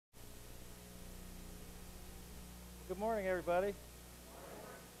morning, everybody.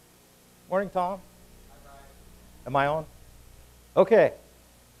 Morning, Tom. Am I on? Okay.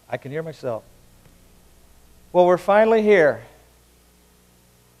 I can hear myself. Well, we're finally here.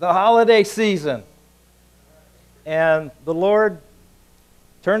 The holiday season. And the Lord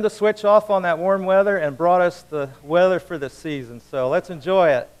turned the switch off on that warm weather and brought us the weather for the season. So let's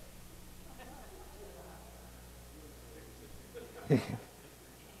enjoy it.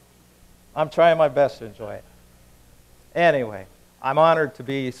 I'm trying my best to enjoy it. Anyway, I'm honored to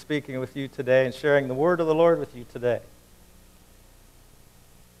be speaking with you today and sharing the word of the Lord with you today.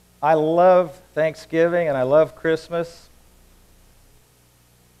 I love Thanksgiving and I love Christmas.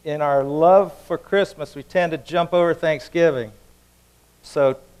 In our love for Christmas, we tend to jump over Thanksgiving.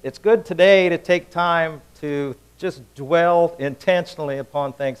 So it's good today to take time to just dwell intentionally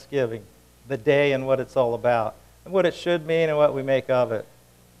upon Thanksgiving, the day and what it's all about, and what it should mean and what we make of it.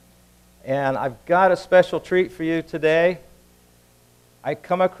 And I've got a special treat for you today. I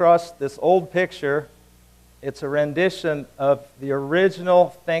come across this old picture. It's a rendition of the original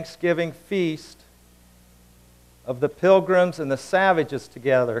Thanksgiving feast of the Pilgrims and the Savages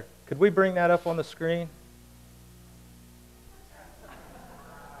together. Could we bring that up on the screen?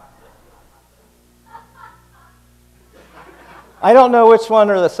 I don't know which one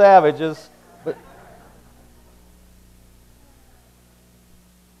are the Savages, but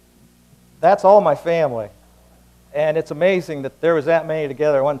that's all my family. And it's amazing that there was that many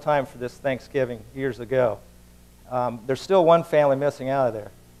together at one time for this Thanksgiving years ago. There's still one family missing out of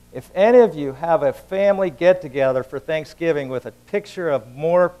there. If any of you have a family get-together for Thanksgiving with a picture of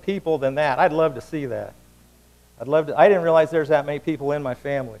more people than that, I'd love to see that. I didn't realize there's that many people in my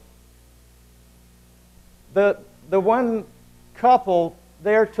family. The one couple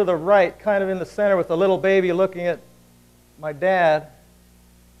there to the right, kind of in the center with the little baby looking at my dad,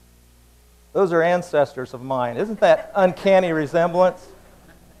 those are ancestors of mine. Isn't that uncanny resemblance?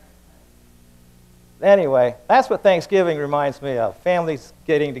 Anyway, that's what Thanksgiving reminds me of, families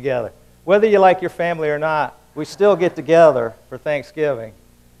getting together. Whether you like your family or not, we still get together for Thanksgiving.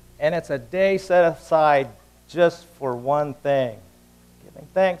 And it's a day set aside just for one thing, giving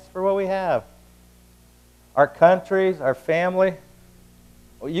thanks for what we have. Our countries, our family.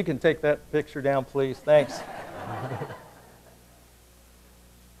 Well, you can take that picture down, please. Thanks.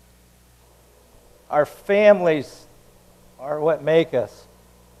 Our families are what make us.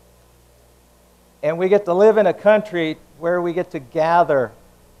 And we get to live in a country where we get to gather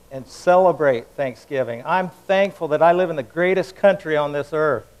and celebrate Thanksgiving. I'm thankful that I live in the greatest country on this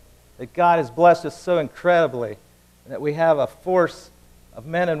earth, that God has blessed us so incredibly, and that we have a force of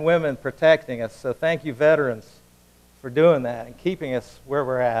men and women protecting us. So thank you, veterans, for doing that and keeping us where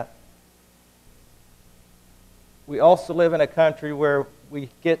we're at. We also live in a country where we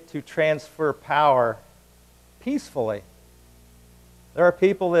get to transfer power peacefully. There are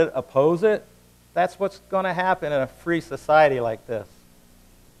people that oppose it. That's what's going to happen in a free society like this.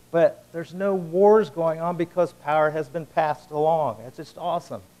 But there's no wars going on because power has been passed along. It's just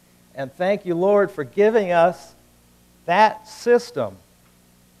awesome. And thank you, Lord, for giving us that system.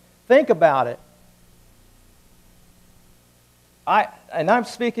 Think about it. I'm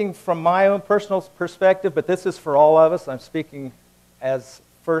speaking from my own personal perspective, but this is for all of us. I'm speaking as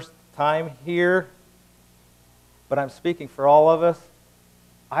first time here, but I'm speaking for all of us.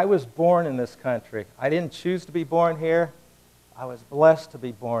 I was born in this country. I didn't choose to be born here. I was blessed to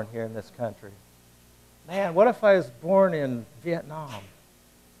be born here in this country. Man, what if I was born in Vietnam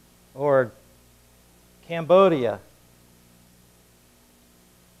or Cambodia?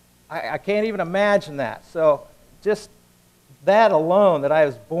 I can't even imagine that. So just that alone, that I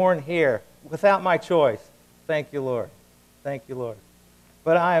was born here without my choice. Thank you, Lord. Thank you, Lord.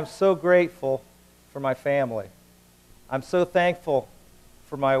 But I am so grateful for my family. I'm so thankful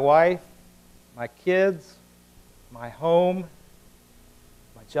for my wife, my kids, my home,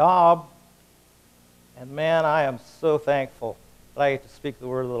 my job. And man, I am so thankful that I get to speak the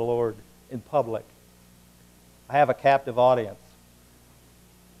word of the Lord in public. I have a captive audience.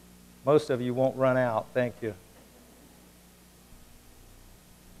 Most of you won't run out. Thank you.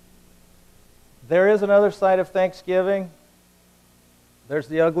 There is another side of Thanksgiving. There's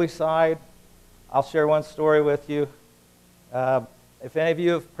the ugly side. I'll share one story with you. If any of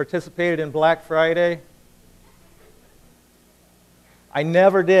you have participated in Black Friday, I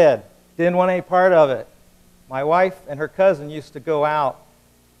never did. Didn't want any part of it. My wife and her cousin used to go out.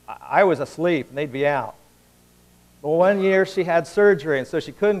 I was asleep, and they'd be out. Well, one year she had surgery, and so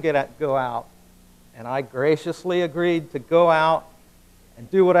she couldn't go out. And I graciously agreed to go out and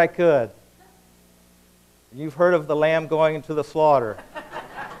do what I could. You've heard of the lamb going into the slaughter.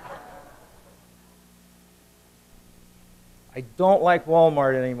 I don't like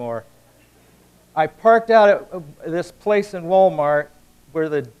Walmart anymore. I parked out at this place in Walmart where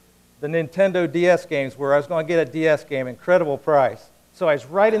the Nintendo DS games were. I was going to get a DS game, incredible price. So I was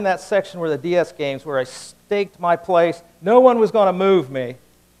right in that section where the DS games were. I staked my place. No one was going to move me.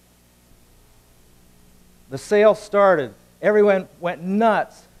 The sale started. Everyone went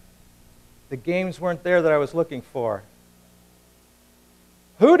nuts. The games weren't there that I was looking for.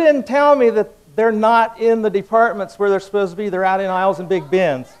 Who didn't tell me that they're not in the departments where they're supposed to be? They're out in aisles and big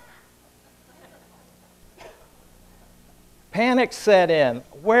bins. Panic set in.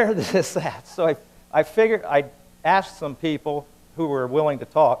 Where is this at? So I figured, I asked some people who were willing to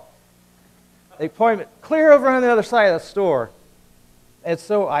talk. They pointed me clear over on the other side of the store. And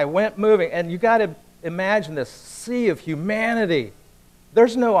so I went moving. And you got to imagine this sea of humanity.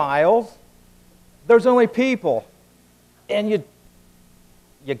 There's no aisles. There's only people. And you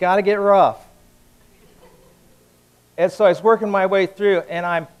got to get rough. And so I was working my way through, and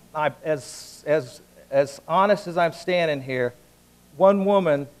I'm as honest as I'm standing here, one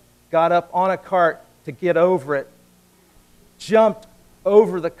woman got up on a cart to get over it, jumped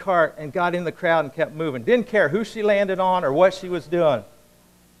over the cart and got in the crowd and kept moving. Didn't care who she landed on or what she was doing.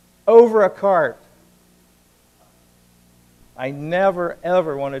 Over a cart. I never,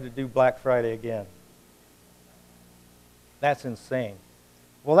 ever wanted to do Black Friday again. That's insane.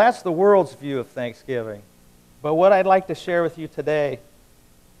 Well, that's the world's view of Thanksgiving. But what I'd like to share with you today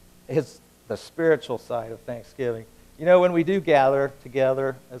is the spiritual side of Thanksgiving. You know, when we do gather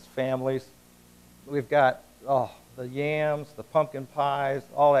together as families, we've got the yams, the pumpkin pies,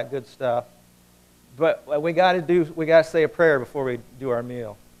 all that good stuff. But what we got to say a prayer before we do our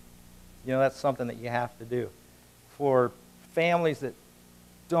meal. You know, that's something that you have to do. For families that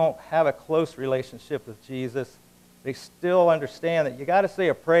don't have a close relationship with Jesus, they still understand that you got to say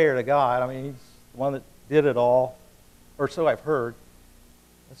a prayer to God. I mean, He's the one that did it all, or so I've heard.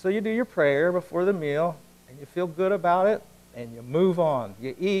 And so you do your prayer before the meal, and you feel good about it, and you move on.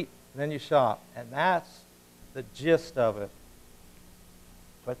 You eat, and then you shop. And that's the gist of it.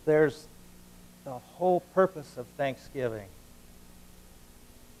 But there's the whole purpose of Thanksgiving.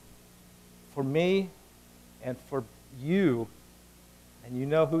 For me and for you, and you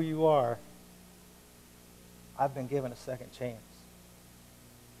know who you are, I've been given a second chance.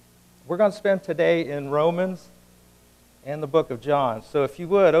 We're going to spend today in Romans and the book of John. So if you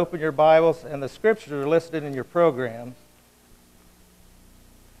would, open your Bibles, and the scriptures are listed in your programs.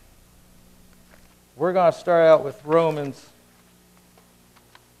 We're going to start out with Romans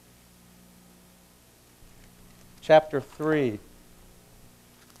chapter 3.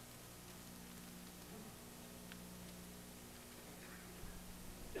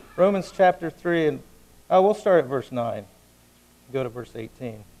 Romans chapter 3, and we'll start at verse 9. Go to verse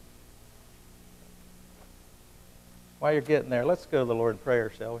 18. While you're getting there, let's go to the Lord in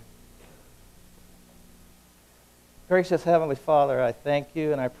prayer, shall we? Gracious Heavenly Father, I thank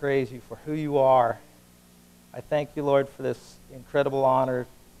you and I praise you for who you are. I thank you, Lord, for this incredible honor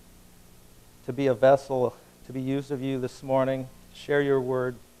to be a vessel, to be used of you this morning, to share your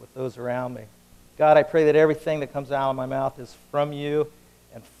word with those around me. God, I pray that everything that comes out of my mouth is from you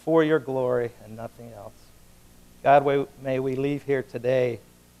and for your glory and nothing else. God, may we leave here today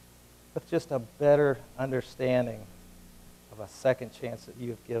with just a better understanding of a second chance that you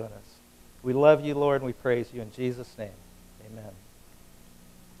have given us. We love you, Lord, and we praise you in Jesus' name. Amen.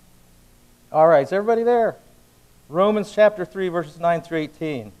 All right, is everybody there? Romans chapter 3, verses 9 through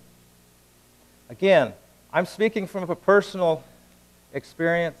 18. Again, I'm speaking from a personal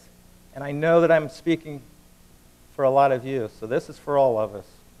experience, and I know that I'm speaking for a lot of you, so this is for all of us.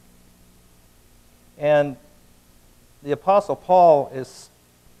 And the Apostle Paul is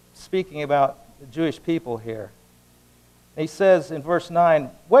speaking about the Jewish people here. He says in verse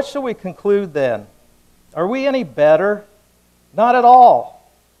 9, "What shall we conclude then? Are we any better? Not at all.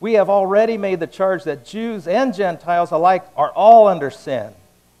 We have already made the charge that Jews and Gentiles alike are all under sin.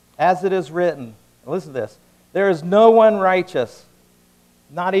 As it is written," listen to this, "there is no one righteous,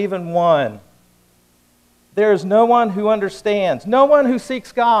 not even one. There is no one who understands, no one who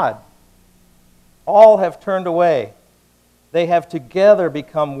seeks God. All have turned away. They have together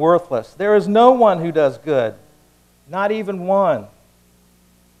become worthless. There is no one who does good, not even one.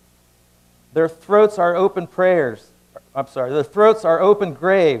 Their throats are open prayers. Their throats are open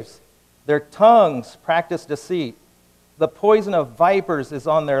graves. Their tongues practice deceit. The poison of vipers is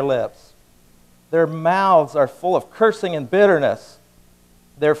on their lips. Their mouths are full of cursing and bitterness.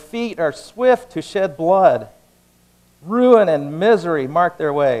 Their feet are swift to shed blood. Ruin and misery mark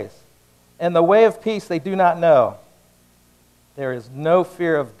their ways, and the way of peace they do not know. There is no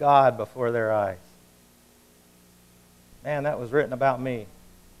fear of God before their eyes." Man, that was written about me.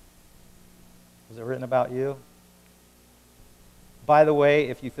 Was it written about you? By the way,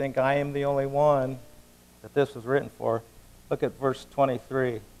 if you think I am the only one that this was written for, look at verse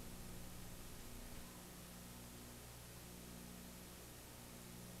 23.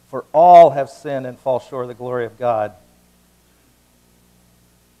 For all have sinned and fall short of the glory of God.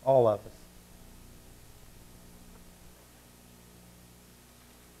 All of us.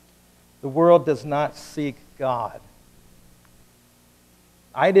 The world does not seek God.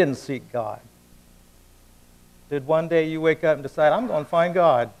 I didn't seek God. Did one day you wake up and decide, I'm going to find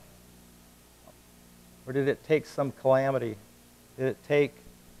God? Or did it take some calamity? Did it take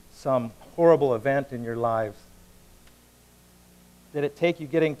some horrible event in your lives? Did it take you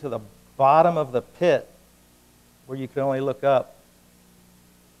getting to the bottom of the pit where you could only look up?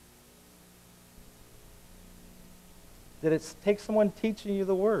 Did it take someone teaching you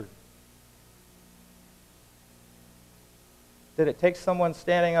the Word? Did it take someone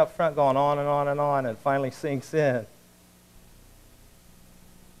standing up front going on and on and on and finally sinks in?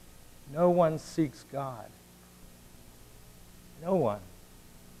 No one seeks God. No one.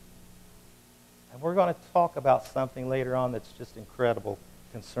 And we're going to talk about something later on that's just incredible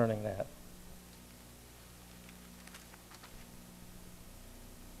concerning that.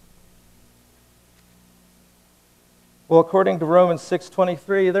 Well, according to Romans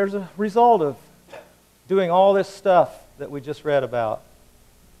 6:23, there's a result of doing all this stuff that we just read about.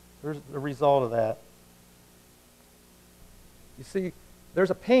 There's the result of that. You see, there's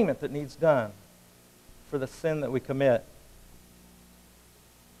a payment that needs done for the sin that we commit.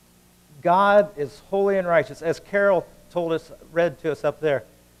 God is holy and righteous. As Carol told us, read to us up there,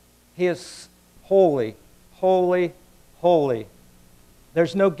 He is holy, holy, holy.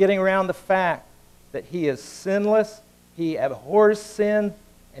 There's no getting around the fact that He is sinless. He abhors sin,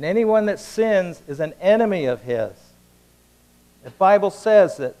 and anyone that sins is an enemy of His. The Bible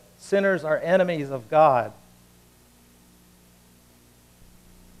says that sinners are enemies of God.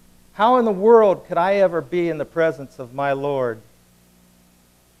 How in the world could I ever be in the presence of my Lord?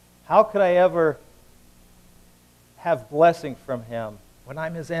 How could I ever have blessing from Him when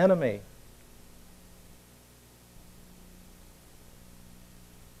I'm His enemy?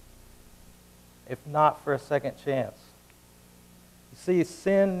 If not for a second chance. You see,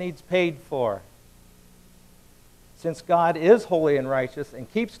 sin needs paid for. Since God is holy and righteous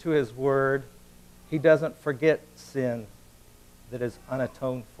and keeps to His word, He doesn't forget sin that is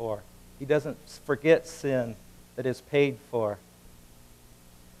unatoned for. He doesn't forget sin that is paid for.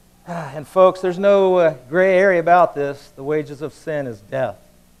 And folks, there's no gray area about this. The wages of sin is death.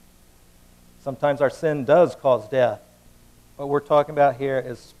 Sometimes our sin does cause death. What we're talking about here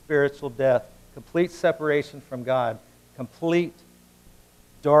is spiritual death. Complete separation from God. Complete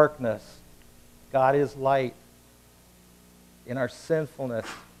darkness. God is light. In our sinfulness,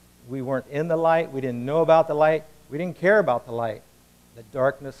 we weren't in the light. We didn't know about the light. We didn't care about the light. The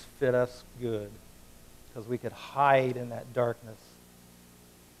darkness fit us good because we could hide in that darkness.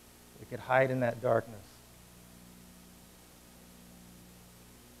 We could hide in that darkness.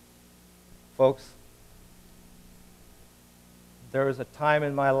 Folks, there was a time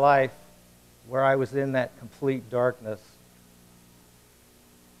in my life where I was in that complete darkness.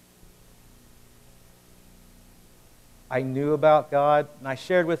 I knew about God, and I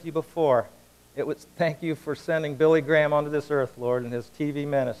shared with you before. It was thank you for sending Billy Graham onto this earth, Lord, and his TV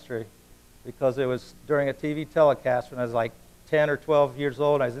ministry, because it was during a TV telecast when I was like 10 or 12 years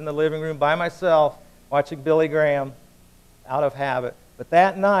old. I was in the living room by myself watching Billy Graham out of habit. But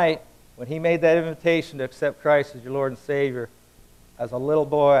that night, when he made that invitation to accept Christ as your Lord and Savior, as a little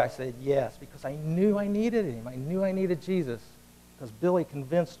boy, I said yes, because I knew I needed Him. I knew I needed Jesus, because Billy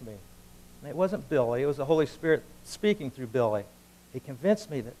convinced me. And it wasn't Billy, it was the Holy Spirit speaking through Billy. He convinced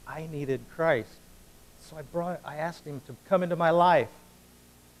me that I needed Christ. So I asked Him to come into my life.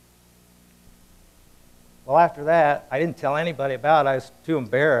 Well, after that, I didn't tell anybody about it. I was too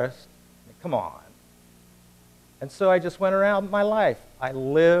embarrassed. Come on. And so I just went around my life. I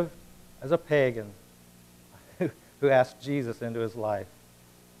lived as a pagan who asked Jesus into his life.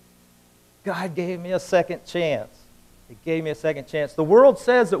 God gave me a second chance. He gave me a second chance. The world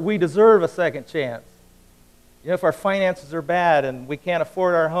says that we deserve a second chance. You know, if our finances are bad and we can't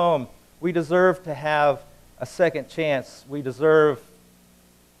afford our home, we deserve to have a second chance. We deserve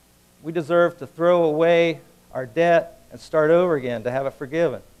to throw away our debt and start over again, to have it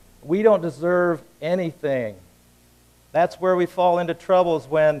forgiven. We don't deserve anything. That's where we fall into trouble, is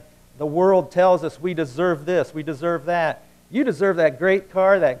when the world tells us we deserve this, we deserve that. You deserve that great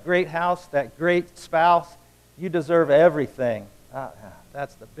car, that great house, that great spouse. You deserve everything.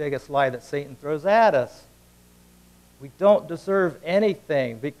 That's the biggest lie that Satan throws at us. We don't deserve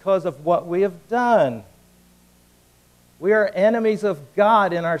anything because of what we have done. We are enemies of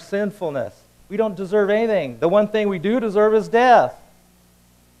God in our sinfulness. We don't deserve anything. The one thing we do deserve is death.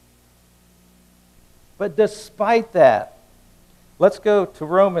 But despite that, let's go to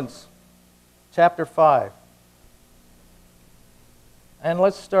Romans chapter 5. And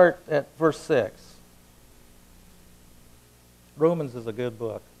let's start at verse 6. Romans is a good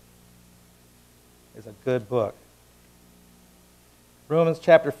book. It's a good book. Romans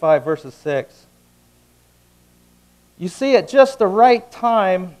chapter 5, verses 6. You see, at just the right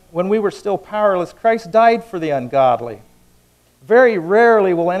time, when we were still powerless, Christ died for the ungodly. Very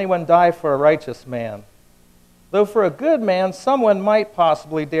rarely will anyone die for a righteous man. Though for a good man, someone might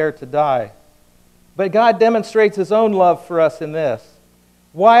possibly dare to die. But God demonstrates His own love for us in this.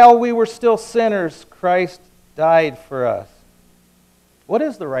 While we were still sinners, Christ died for us. What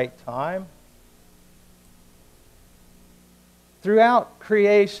is the right time? Throughout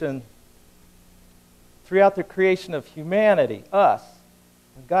creation, throughout the creation of humanity, us,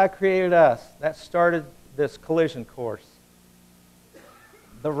 when God created us, that started this collision course.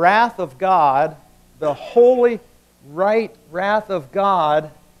 The wrath of God, the holy, right wrath of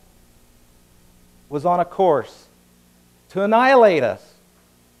God, was on a course to annihilate us.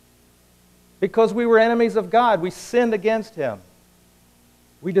 Because we were enemies of God. We sinned against Him.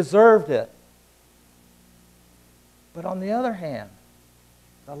 We deserved it. But on the other hand,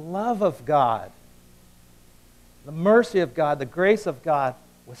 the love of God, the mercy of God, the grace of God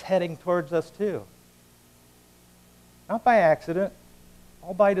was heading towards us too. Not by accident,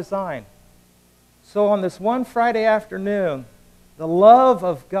 all by design. So on this one Friday afternoon, the love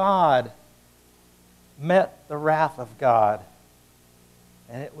of God met the wrath of God.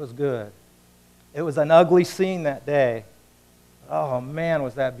 And it was good. It was an ugly scene that day. Oh man,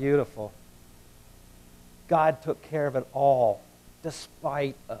 was that beautiful. God took care of it all,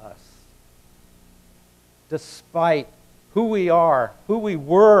 despite us. Despite who we are, who we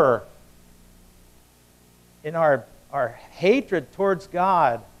were, in our hatred towards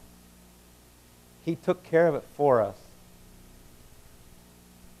God, He took care of it for us.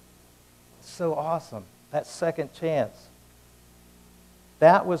 So awesome. That second chance.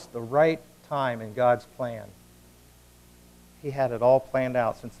 That was the right time in God's plan. He had it all planned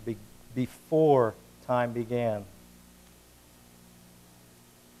out since before time began.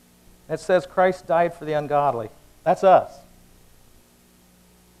 It says Christ died for the ungodly. That's us.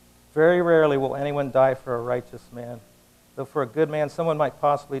 Very rarely will anyone die for a righteous man. Though for a good man, someone might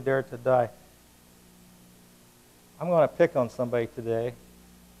possibly dare to die. I'm going to pick on somebody today.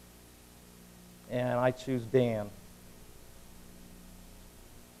 And I choose Dan.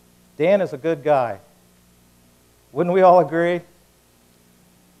 Dan is a good guy. Wouldn't we all agree?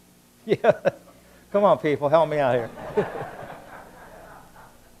 Yeah. Come on, people, help me out here.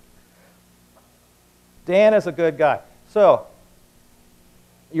 Dan is a good guy. So,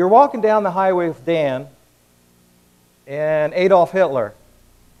 you're walking down the highway with Dan and Adolf Hitler.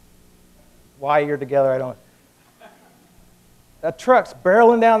 Why you're together, I don't know. A truck's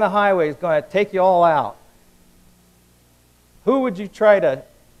barreling down the highway is going to take you all out. Who would you try to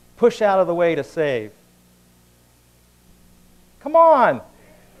push out of the way to save? Come on.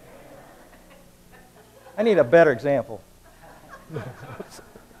 I need a better example.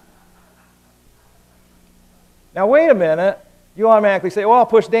 Now, wait a minute. You automatically say, well, I'll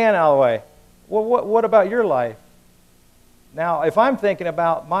push Dan out of the way. Well, what about your life? Now, if I'm thinking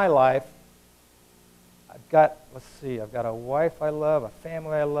about my life, I've got a wife I love, a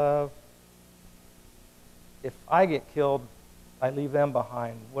family I love. If I get killed, I leave them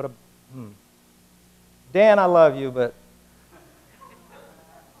behind. Dan, I love you, but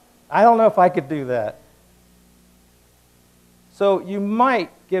I don't know if I could do that. So you might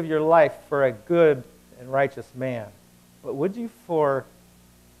give your life for a good and righteous man, but would you for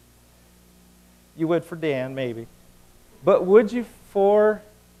Dan, maybe, but would you for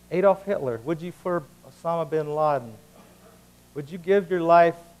Adolf Hitler? Would you for Osama bin Laden? Would you give your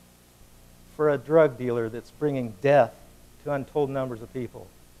life for a drug dealer that's bringing death to untold numbers of people?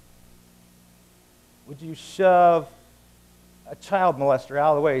 Would you shove a child molester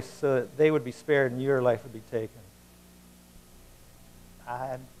out of the way so that they would be spared and your life would be taken?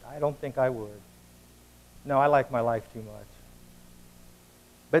 I don't think I would. No, I like my life too much.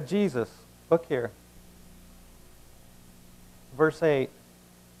 But Jesus, look here. Verse 8,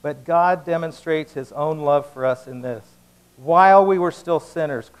 but God demonstrates His own love for us in this. While we were still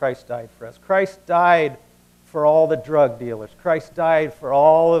sinners, Christ died for us. Christ died for all the drug dealers. Christ died for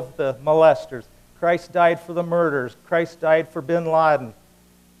all of the molesters. Christ died for the murderers. Christ died for bin Laden.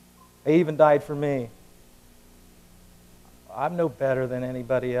 He even died for me. I'm no better than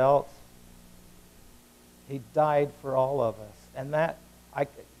anybody else. He died for all of us. And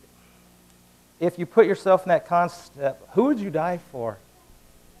if you put yourself in that concept, who would you die for?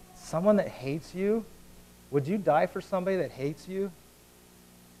 Someone that hates you? Would you die for somebody that hates you?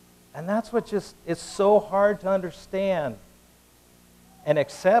 And that's what it's so hard to understand and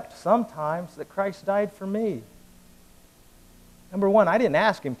accept sometimes that Christ died for me. Number one, I didn't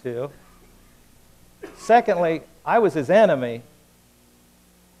ask him to. Secondly, I was his enemy.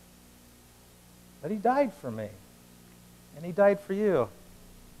 But he died for me. And he died for you.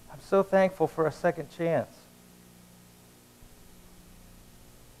 I'm so thankful for a second chance.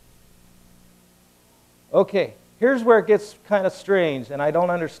 Okay, here's where it gets kind of strange, and I don't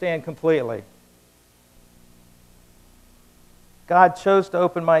understand completely. God chose to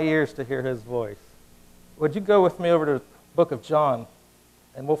open my ears to hear his voice. Would you go with me over to the book of John?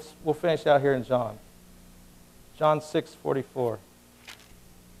 And we'll finish out here in John. John 6:44.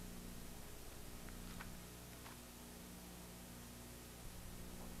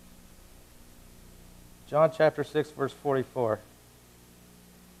 John chapter 6, verse 44.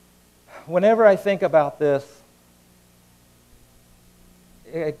 Whenever I think about this,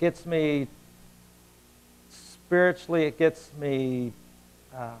 it gets me spiritually, it gets me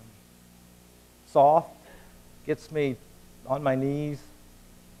soft, gets me on my knees,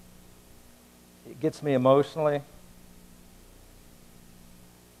 it gets me emotionally.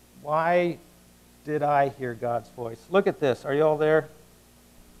 Why did I hear God's voice? Look at this. Are you all there?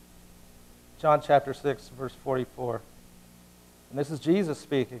 John chapter 6, verse 44. And this is Jesus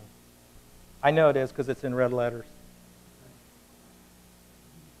speaking. I know it is because it's in red letters.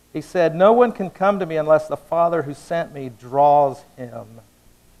 He said, "No one can come to me unless the Father who sent me draws him,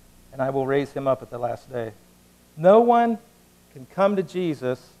 and I will raise him up at the last day." No one can come to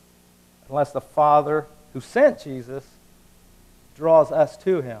Jesus unless the Father who sent Jesus draws us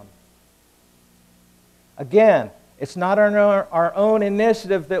to him. Again, it's not our own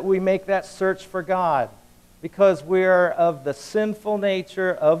initiative that we make that search for God, because we are of the sinful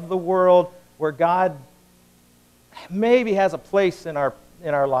nature of the world where God maybe has a place in our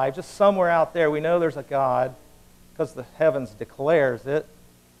life, just somewhere out there. We know there's a God because the heavens declares it.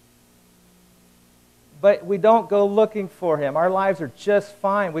 But we don't go looking for him. Our lives are just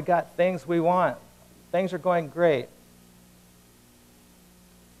fine. We got things we want. Things are going great.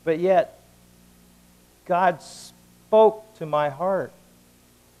 But yet, God spoke to my heart.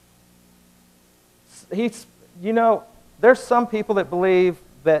 There's some people that believe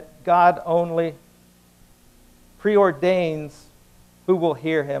that God only preordains who will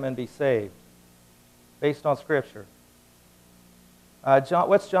hear him and be saved, based on Scripture.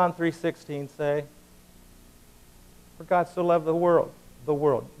 What's John 3:16 say? For God so loved the world.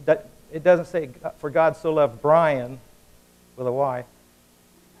 It doesn't say, for God so loved Bryan, with a Y,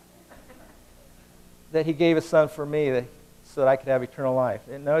 that he gave his son for me so that I could have eternal life.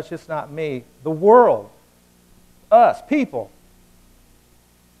 And no, it's just not me. The world. Us, people.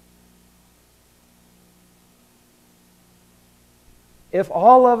 If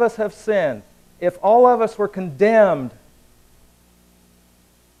all of us have sinned, if all of us were condemned,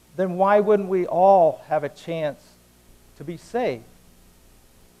 then why wouldn't we all have a chance to be saved?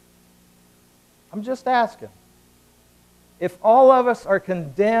 I'm just asking. If all of us are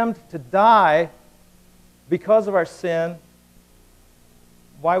condemned to die because of our sin,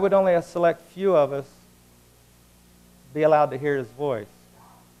 why would only a select few of us be allowed to hear his voice?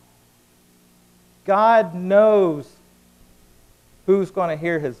 God knows who's going to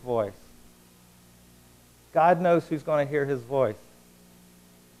hear his voice. God knows who's going to hear his voice.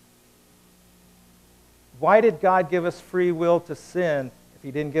 Why did God give us free will to sin if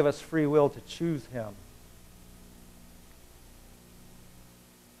he didn't give us free will to choose him?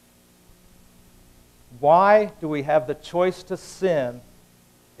 Why do we have the choice to sin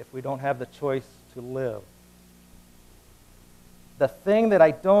if we don't have the choice to live? The thing that I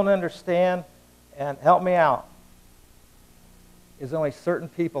don't understand, and help me out, is only certain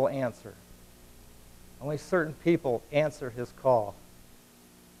people answer. Only certain people answer his call.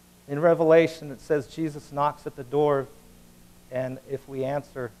 In Revelation, it says Jesus knocks at the door, and if we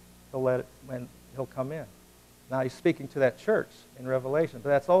answer, he'll come in. Now, he's speaking to that church in Revelation, but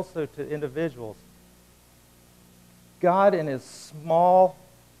that's also to individuals. God, in his small,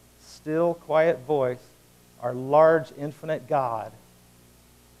 still, quiet voice, our large, infinite God,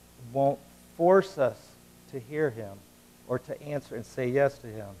 won't force us to hear him or to answer and say yes to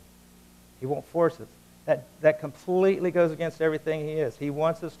him. He won't force us. That completely goes against everything he is. He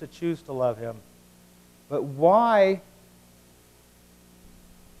wants us to choose to love him. But why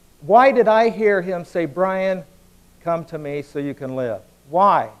did I hear him say, Bryan, come to me so you can live.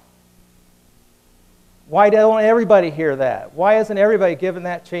 Why? Why don't everybody hear that? Why isn't everybody given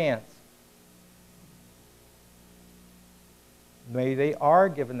that chance? Maybe they are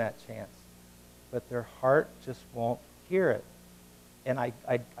given that chance, but their heart just won't hear it. And I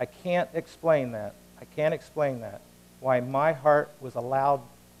can't explain that. I can't explain that. Why my heart was allowed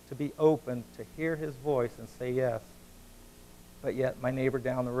to be open to hear his voice and say yes. But yet my neighbor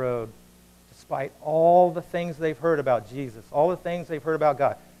down the road, despite all the things they've heard about Jesus, all the things they've heard about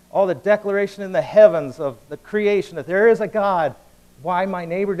God, all the declaration in the heavens of the creation that there is a God, why my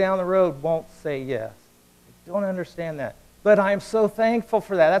neighbor down the road won't say yes. I don't understand that. But I'm so thankful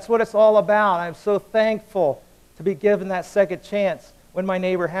for that. That's what it's all about. I'm so thankful to be given that second chance when my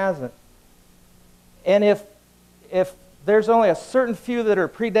neighbor hasn't. And if there's only a certain few that are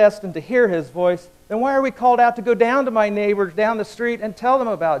predestined to hear his voice, then why are we called out to go down to my neighbors down the street and tell them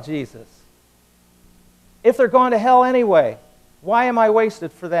about Jesus? If they're going to hell anyway, why am I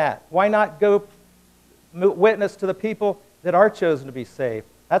wasted for that? Why not go witness to the people that are chosen to be saved?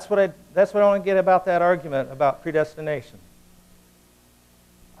 That's what I want to get about that argument about predestination.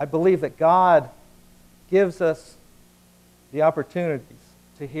 I believe that God gives us the opportunities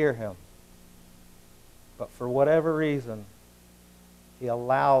to hear him. But for whatever reason, he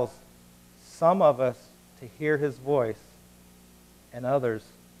allows some of us to hear his voice and others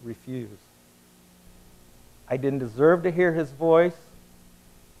refuse. I didn't deserve to hear his voice.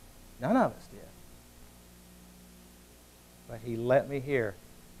 None of us did. But he let me hear,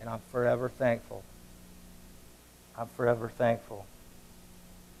 and I'm forever thankful. I'm forever thankful.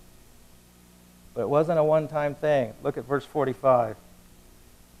 But it wasn't a one-time thing. Look at verse 45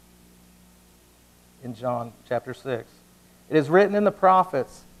 in John chapter 6. It is written in the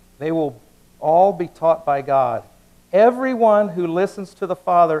prophets, they will all be taught by God. Everyone who listens to the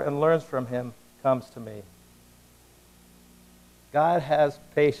Father and learns from him comes to me. God has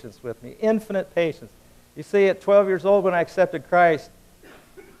patience with me, infinite patience. You see, at 12 years old when I accepted Christ,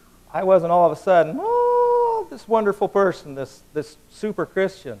 I wasn't all of a sudden, oh, this wonderful person, this super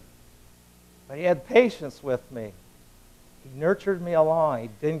Christian. But he had patience with me. He nurtured me along. He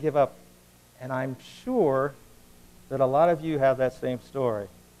didn't give up. And I'm sure that a lot of you have that same story,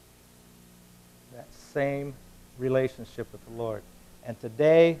 that same relationship with the Lord. And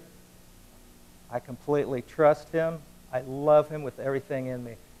today, I completely trust him. I love him with everything in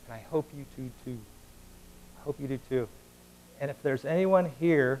me. And I hope you do too. I hope you do too. And if there's anyone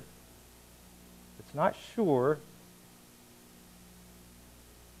here that's not sure,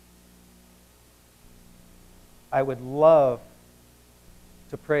 I would love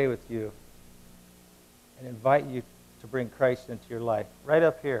to pray with you and invite you to bring Christ into your life. Right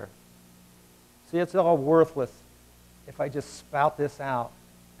up here. See, it's all worthless if I just spout this out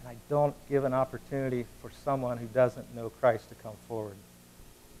and I don't give an opportunity for someone who doesn't know Christ to come forward.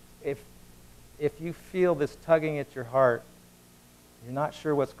 If you feel this tugging at your heart, you're not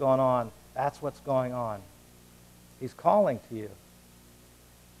sure what's going on, that's what's going on. He's calling to you.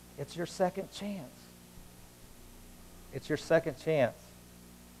 It's your second chance. It's your second chance.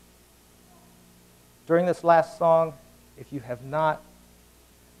 During this last song, if you have not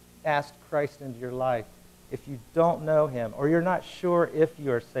asked Christ into your life, if you don't know him, or you're not sure if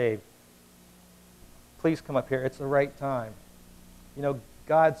you are saved, please come up here. It's the right time. You know,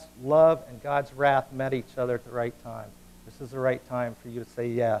 God's love and God's wrath met each other at the right time. This is the right time for you to say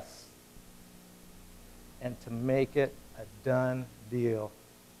yes and to make it a done deal.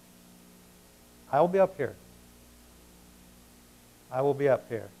 I will be up here. I will be up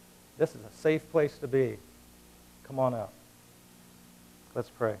here. This is a safe place to be. Come on up. Let's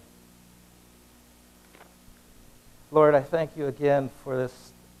pray. Lord, I thank you again for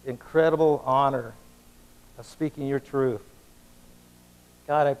this incredible honor of speaking your truth.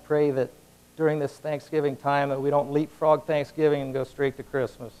 God, I pray that during this Thanksgiving time that we don't leapfrog Thanksgiving and go straight to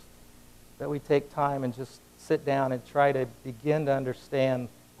Christmas, that we take time and just sit down and try to begin to understand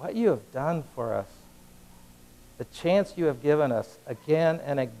what you have done for us, the chance you have given us again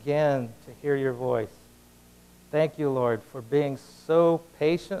and again to hear your voice. Thank you, Lord, for being so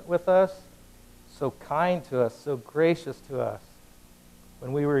patient with us, so kind to us, so gracious to us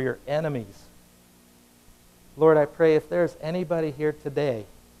when we were your enemies. Lord, I pray if there's anybody here today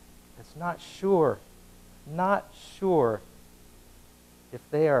that's not sure if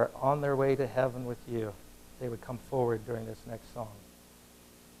they are on their way to heaven with you, they would come forward during this next song.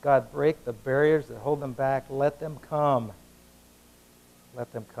 God, break the barriers that hold them back. Let them come.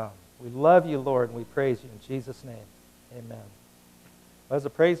 Let them come. We love you, Lord, and we praise you in Jesus' name. Amen. As the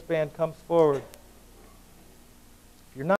praise band comes forward,